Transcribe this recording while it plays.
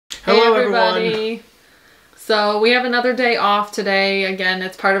everyone. So we have another day off today. Again,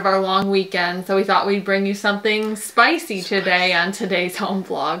 it's part of our long weekend. So we thought we'd bring you something spicy today on today's home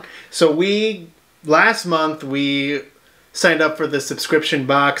vlog. So last month we signed up for the subscription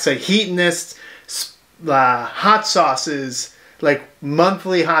box at Heatonist hot sauces, like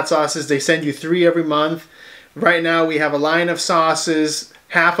monthly hot sauces. They send you 3 every month. Right now we have a line of sauces.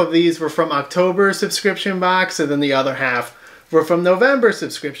 Half of these were from October subscription box, and then the other half were from November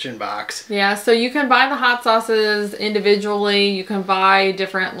subscription box. Yeah, so you can buy the hot sauces individually. You can buy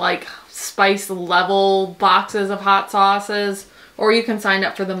different like spice level boxes of hot sauces, or you can sign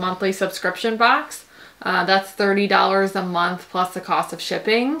up for the monthly subscription box. That's $30 a month plus the cost of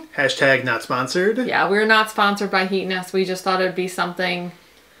shipping. Hashtag not sponsored. Yeah, we're not sponsored by Heatonist. We just thought it'd be something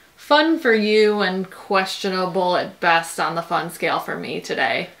fun for you and questionable at best on the fun scale for me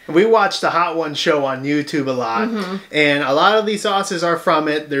today. We watched the Hot Ones show on YouTube a lot, and a lot of these sauces are from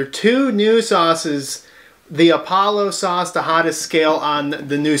it. There are 2 new sauces. The Apollo sauce, the hottest scale on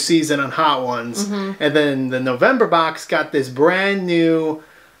the new season on Hot Ones. And then the November box got this brand new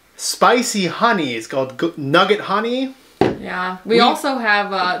spicy honey. It's called Nugget Honey. Yeah, we also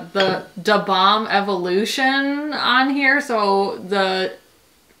have the Da Bomb Evolution on here. So the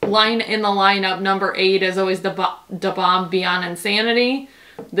line in the lineup, number 8 is always Da Bomb Beyond Insanity.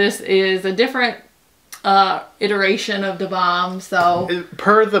 This is a different iteration of Da Bomb. So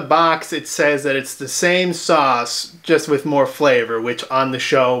per the box, it says that it's the same sauce, just with more flavor, which on the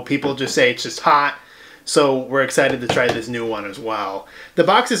show, people just say it's just hot. So we're excited to try this new one as well. The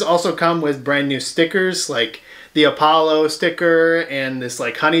boxes also come with brand new stickers, like the Apollo sticker and this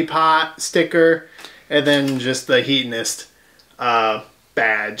like honey pot sticker, and then just the Heatonist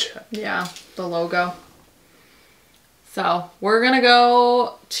badge. Yeah, the logo. So we're gonna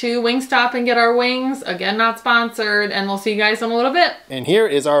go to Wingstop and get our wings. Again, not sponsored, and we'll see you guys in a little bit. And here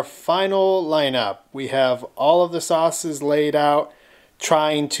is our final lineup. We have all of the sauces laid out,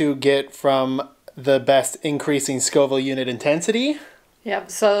 trying to get from the best increasing Scoville unit intensity. Yep,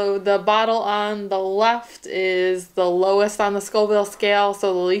 so the bottle on the left is the lowest on the Scoville scale,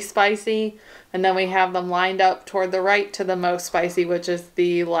 so the least spicy. And then we have them lined up toward the right to the most spicy, which is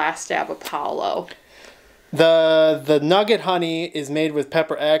the Last Dab Apollo. The Nugget Honey is made with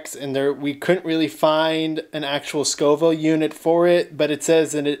Pepper X, and we couldn't really find an actual Scoville unit for it, but it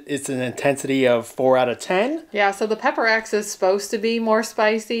says that it's an intensity of 4 out of 10. Yeah, so the Pepper X is supposed to be more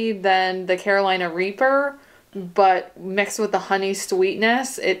spicy than the Carolina Reaper, but mixed with the honey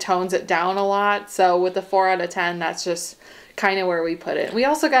sweetness, it tones it down a lot. So with the 4 out of 10, that's just kind of where we put it. We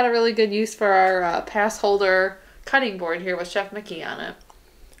also got a really good use for our pass holder cutting board here with Chef Mickey on it.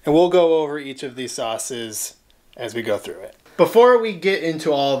 And we'll go over each of these sauces as we go through it. Before we get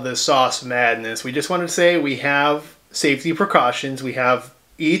into all of the sauce madness, we just wanted to say we have safety precautions. We have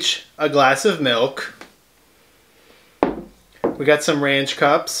each a glass of milk. We got some ranch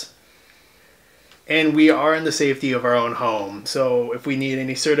cups. And we are in the safety of our own home. So if we need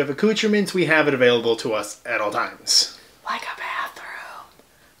any sort of accoutrements, we have it available to us at all times. Like a bathroom.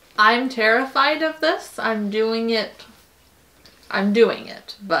 I'm terrified of this. I'm doing it,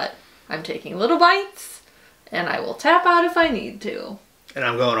 but I'm taking little bites, and I will tap out if I need to. And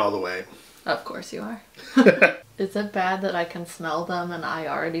I'm going all the way. Of course you are. Is it bad that I can smell them and I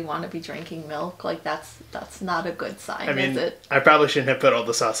already want to be drinking milk? Like, that's not a good sign, I mean, is it? I probably shouldn't have put all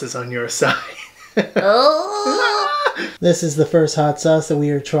the sauces on your side. Oh. This is the first hot sauce that we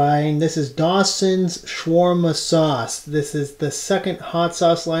are trying. This is Dawson's Shawarma Sauce. This is the second hot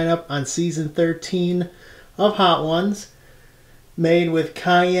sauce lineup on season 13 of Hot Ones. Made with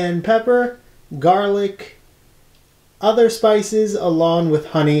cayenne pepper, garlic, other spices, along with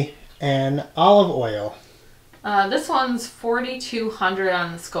honey and olive oil. This one's 4,200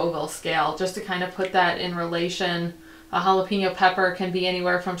 on the Scoville scale. Just to kind of put that in relation, a jalapeno pepper can be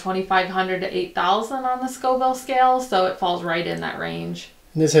anywhere from 2,500 to 8,000 on the Scoville scale, so it falls right in that range.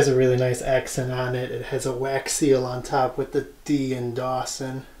 And this has a really nice accent on it. It has a wax seal on top with the D in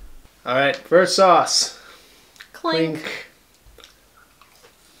Dawson. All right, first sauce. Clink. Clink.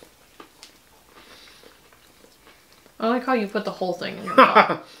 I like how you put the whole thing in your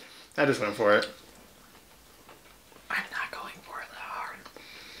mouth. I just went for it. I'm not going for it that hard.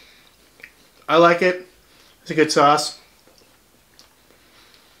 I like it. It's a good sauce.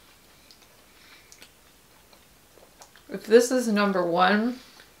 If this is number 1,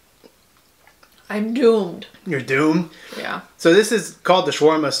 I'm doomed. You're doomed? Yeah. So this is called the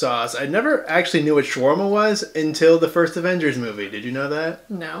shawarma sauce. I never actually knew what shawarma was until the first Avengers movie. Did you know that?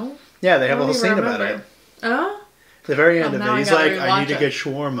 No. Yeah, they have a whole scene about it. Oh? The very end of now it, he's I gotta like, I need to rewatch get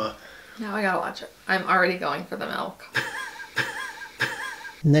shawarma. Now I gotta watch it. I'm already going for the milk.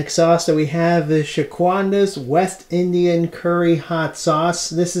 Next sauce that we have is Shaquanda's West Indian Curry Hot Sauce.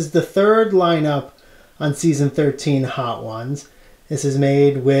 This is the third lineup on Season 13 Hot Ones. This is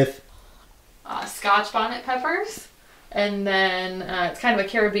made with Scotch bonnet peppers, and then it's kind of a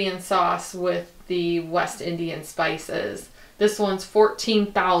Caribbean sauce with the West Indian spices. This one's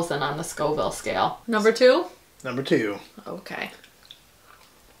 14,000 on the Scoville scale. Number 2? Number 2. Okay.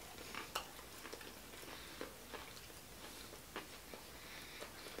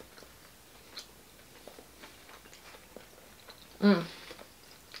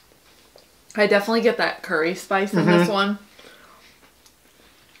 I definitely get that curry spice in this one.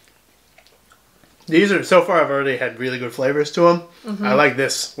 These are, so far I've already had really good flavors to them. I like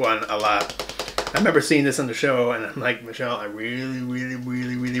this one a lot. I remember seeing this on the show and I'm like, Michelle, I really, really,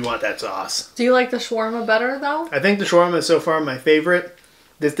 really, really want that sauce. Do you like the shawarma better though? I think the shawarma is so far my favorite.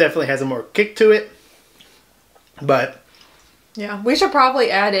 This definitely has a more kick to it. But yeah, we should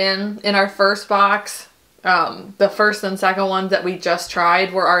probably add in our first box. The first and second ones that we just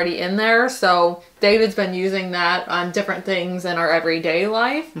tried were already in there, so David's been using that on different things in our everyday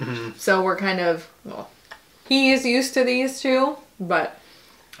life. So we're kind of, well, he is used to these too, but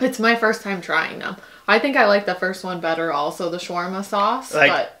it's my first time trying them. I think I like the first one better also, the shawarma sauce.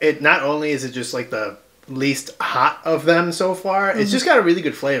 Like, but it not only is it just like the least hot of them so far, it's just got a really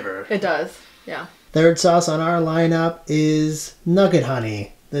good flavor. it does, yeah. Third sauce on our lineup is Nugget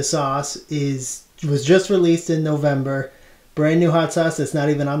Honey. This sauce was just released in November. Brand new hot sauce that's not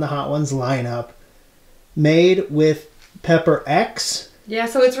even on the Hot Ones lineup. Made with pepper X. Yeah,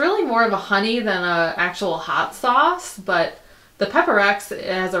 so it's really more of a honey than a actual hot sauce, but the pepper X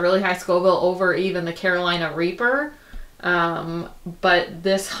has a really high Scoville over even the Carolina Reaper. But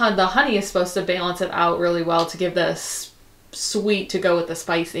the honey is supposed to balance it out really well to give this sweet to go with the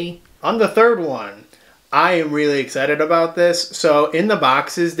spicy. On the third one, I am really excited about this. So in the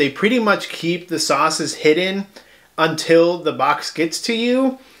boxes, they pretty much keep the sauces hidden until the box gets to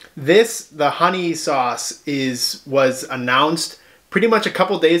you. The honey sauce was announced pretty much a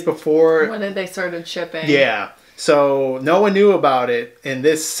couple days before. When they started shipping. Yeah. So no one knew about it. And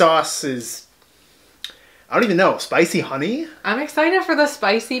this sauce is, I don't even know, spicy honey? I'm excited for the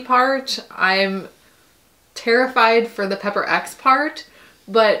spicy part. I'm terrified for the pepper X part.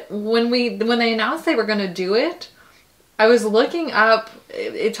 But when they announced they were going to do it, I was looking up,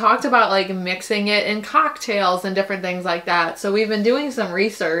 it talked about like mixing it in cocktails and different things like that. So we've been doing some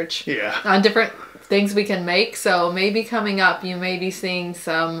research on different things we can make. So maybe coming up, you may be seeing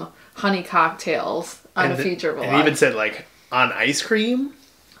some honey cocktails on a future vlog. And even said like on ice cream?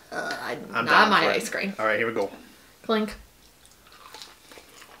 I'm not my ice cream. All right, here we go. Clink.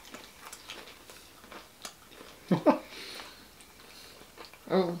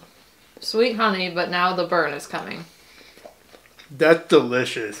 Oh, sweet honey, but now the burn is coming. That's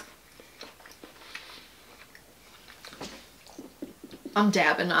delicious. I'm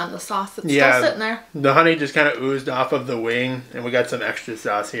dabbing on the sauce that's still sitting there. The honey just kind of oozed off of the wing, and we got some extra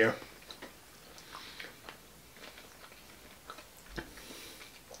sauce here.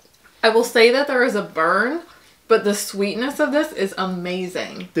 I will say that there is a burn, but the sweetness of this is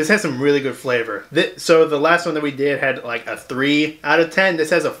amazing. This has some really good flavor. So the last one that we did had like a 3 out of 10. This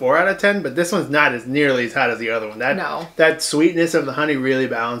has a 4 out of 10, but this one's not as nearly as hot as the other one. That sweetness of the honey really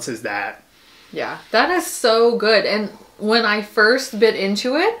balances that. Yeah, that is so good. And when I first bit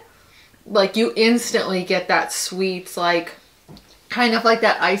into it, like you instantly get that sweet, like kind of like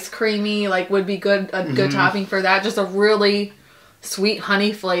that ice creamy, like would be good topping for that. Just a really sweet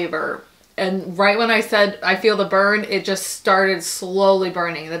honey flavor. And right when I said I feel the burn, it just started slowly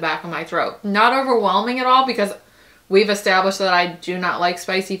burning in the back of my throat. Not overwhelming at all because we've established that I do not like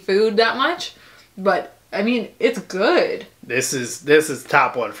spicy food that much. But I mean, it's good. This is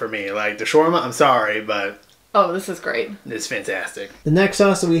top one for me. Like the shawarma, I'm sorry, but oh, this is great. It's fantastic. The next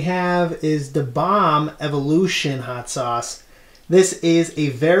sauce that we have is the Bomb Evolution hot sauce. This is a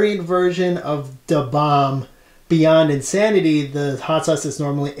variant version of the Bomb. Beyond Insanity, the hot sauce is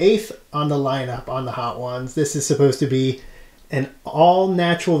normally 8th on the lineup on the Hot Ones. This is supposed to be an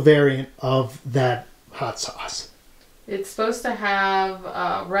all-natural variant of that hot sauce. It's supposed to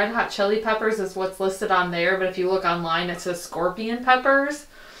have red hot chili peppers is what's listed on there, but if you look online it says scorpion peppers.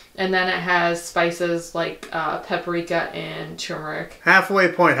 And then it has spices like paprika and turmeric.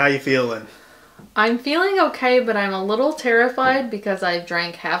 Halfway point, how you feeling? I'm feeling okay, but I'm a little terrified because I've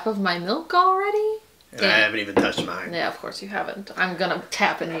drank half of my milk already. And I haven't even touched mine. Yeah, of course you haven't. I'm going to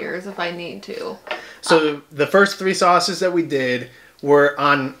tap in yours if I need to. So the first 3 sauces that we did were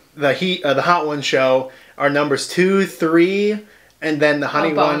on the Hot One show. Our numbers 2, 3, and then the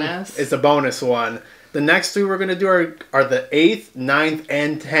honey one is the bonus one. The next two we're going to do are the 8th, 9th,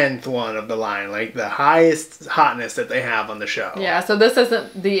 and 10th one of the line. Like the highest hotness that they have on the show. Yeah, so this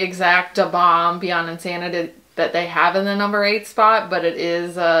isn't the exact bomb Beyond Insanity that they have in the number 8 spot, but it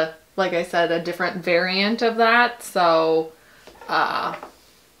is, like I said, a different variant of that. So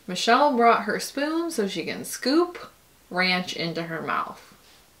Michelle brought her spoon so she can scoop ranch into her mouth.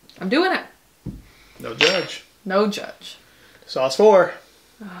 I'm doing it. No judge. No judge. Sauce 4.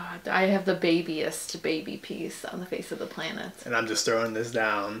 I have the babiest baby piece on the face of the planet. And I'm just throwing this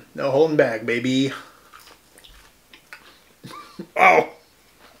down. No holding back, baby. Oh!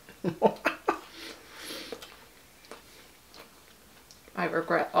 I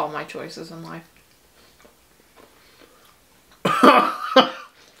regret all my choices in life.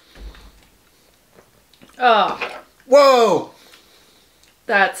 Oh. Whoa!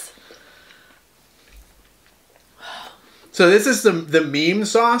 That's... So this is the meme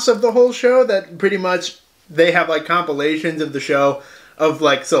sauce of the whole show, that pretty much they have like compilations of the show of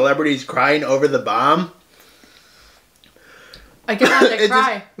like celebrities crying over the bomb. I get how they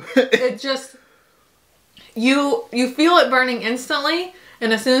cry. It just... You feel it burning instantly,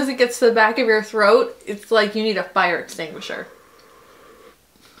 and as soon as it gets to the back of your throat, it's like you need a fire extinguisher.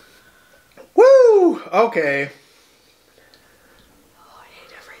 Woo! Okay. Oh, I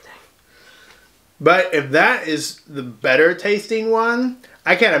hate everything. But if that is the better tasting one,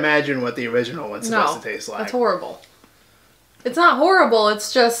 I can't imagine what the original one's supposed to taste like. That's horrible. It's not horrible,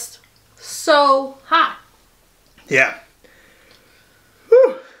 it's just so hot. Yeah.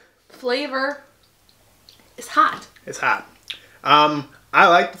 Whew. Flavor is hot. It's hot. I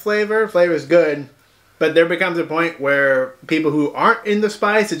like the flavor. Flavor's good. But there becomes a point where people who aren't in the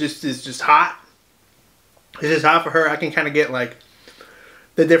spice, is just hot. It's just hot for her. I can kind of get like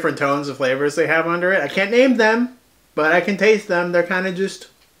the different tones of flavors they have under it. I can't name them, but I can taste them. They're kind of just...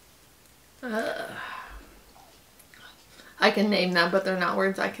 I can name them, but they're not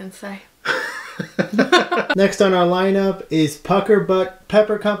words I can say. Next on our lineup is Pucker Butt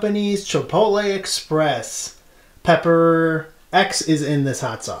Pepper Company's Chipotle Express. Pepper X is in this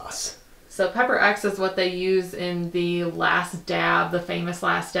hot sauce. So Pepper X is what they use in the last dab, the famous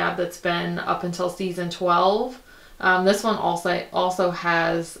last dab that's been up until season 12. This one also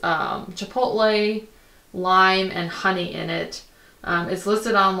has chipotle, lime, and honey in it. It's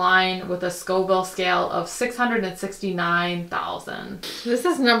listed online with a Scoville scale of 669,000. This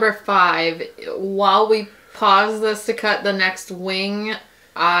is number 5. While we pause this to cut the next wing,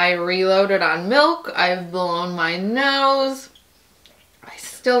 I reloaded on milk. I've blown my nose. I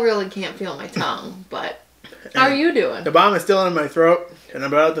still really can't feel my tongue, but how are you doing? The bomb is still in my throat, and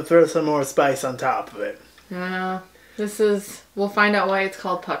I'm about to throw some more spice on top of it. We'll find out why it's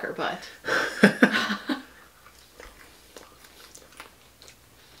called Pucker Butt.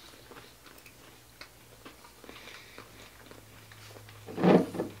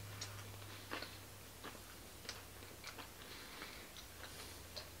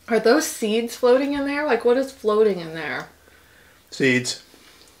 Are those seeds floating in there? Like, what is floating in there? Seeds.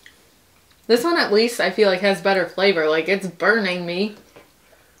 This one, at least, I feel like has better flavor. Like, it's burning me.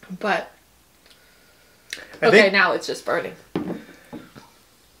 But... Okay, now it's just burning.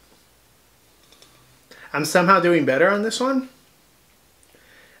 I'm somehow doing better on this one.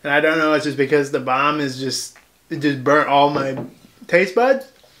 And I don't know, it's just because the bomb is just... It just burnt all my taste buds.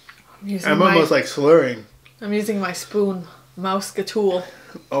 I'm almost like slurring. I'm using my spoon. Mouse-gatool.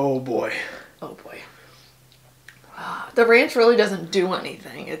 Oh boy. Oh boy. The ranch really doesn't do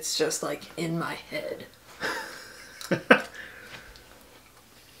anything. It's just like in my head. I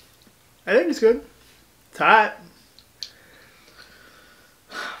think it's good. It's hot.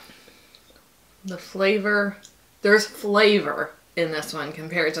 The flavor. There's flavor in this one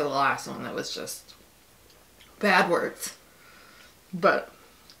compared to the last one that was just bad words. But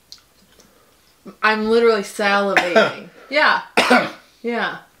I'm literally salivating. Yeah.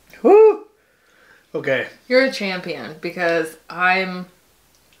 Yeah. Woo! Okay. You're a champion because I'm...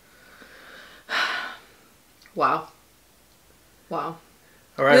 Wow. Wow.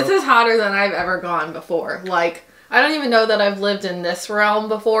 All right. This is hotter than I've ever gone before. Like, I don't even know that I've lived in this realm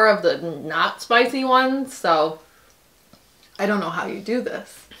before of the not spicy ones, so I don't know how you do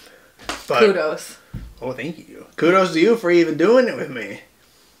this. But, kudos. Oh, thank you. Kudos to you for even doing it with me.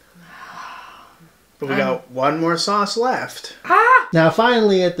 But we got one more sauce left. Ah! Now,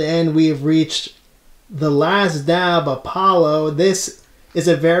 finally, at the end, we have reached the Last Dab Apollo. This is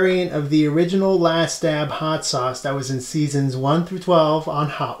a variant of the original Last Dab hot sauce that was in seasons 1 through 12 on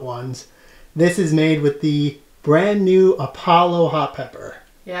Hot Ones. This is made with the brand new Apollo hot pepper.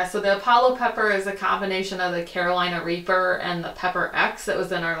 Yeah, so the Apollo pepper is a combination of the Carolina Reaper and the Pepper X that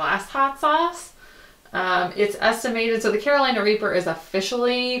was in our last hot sauce. It's estimated, so the Carolina Reaper is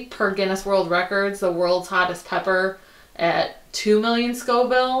officially, per Guinness World Records, the world's hottest pepper at 2 million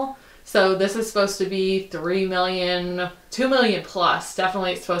Scoville. So this is supposed to be 3 million, 2 million plus.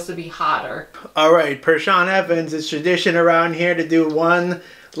 Definitely it's supposed to be hotter. All right, per Sean Evans, it's tradition around here to do one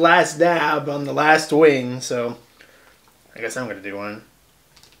last dab on the last wing. So I guess I'm going to do one.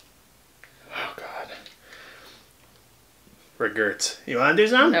 Oh, God. Regrets. You want to do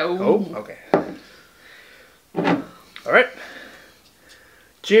some? No. Oh, okay. All right.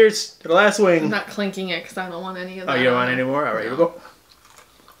 Cheers to the last wing. I'm not clinking it because I don't want any of that. Oh, you don't want any more? All right, here we go.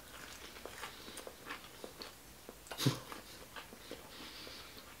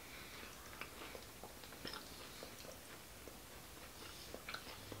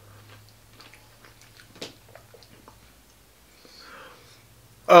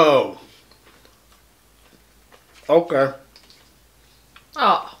 Oh. Okay.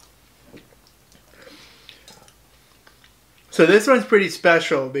 Oh. So this one's pretty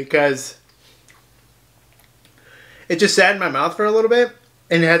special because it just sat in my mouth for a little bit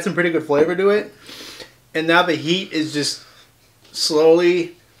and it had some pretty good flavor to it. And now the heat is just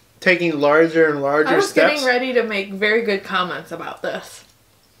slowly taking larger and larger steps. I was getting ready to make very good comments about this.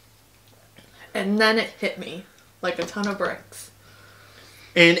 And then it hit me like a ton of bricks.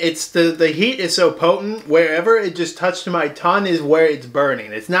 And it's the heat is so potent, wherever it just touched my tongue is where it's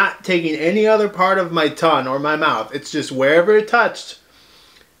burning. It's not taking any other part of my tongue or my mouth. It's just wherever it touched,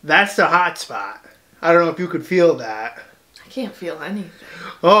 that's the hot spot. I don't know if you could feel that. I can't feel anything.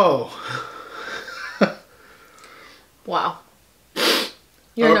 Oh. Wow.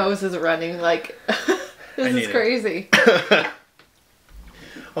 Your nose is running like, this is crazy.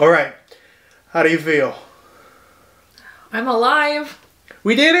 All right. How do you feel? I'm alive.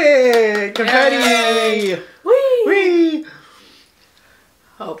 We did it! Confetti! Yay. Whee! Whee!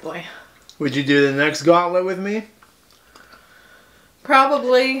 Oh boy. Would you do the next gauntlet with me?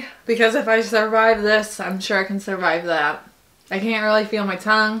 Probably, because if I survive this, I'm sure I can survive that. I can't really feel my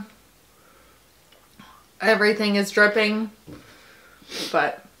tongue. Everything is dripping.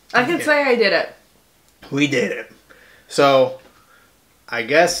 But I can say I did it. We did it. So, I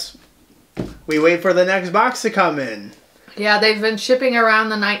guess we wait for the next box to come in. Yeah, they've been shipping around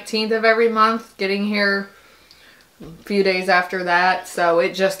the 19th of every month, getting here a few days after that. So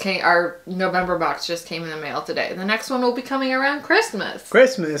it just came, our November box just came in the mail today. The next one will be coming around Christmas.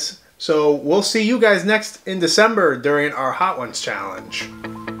 Christmas. So we'll see you guys next in December during our Hot Ones challenge.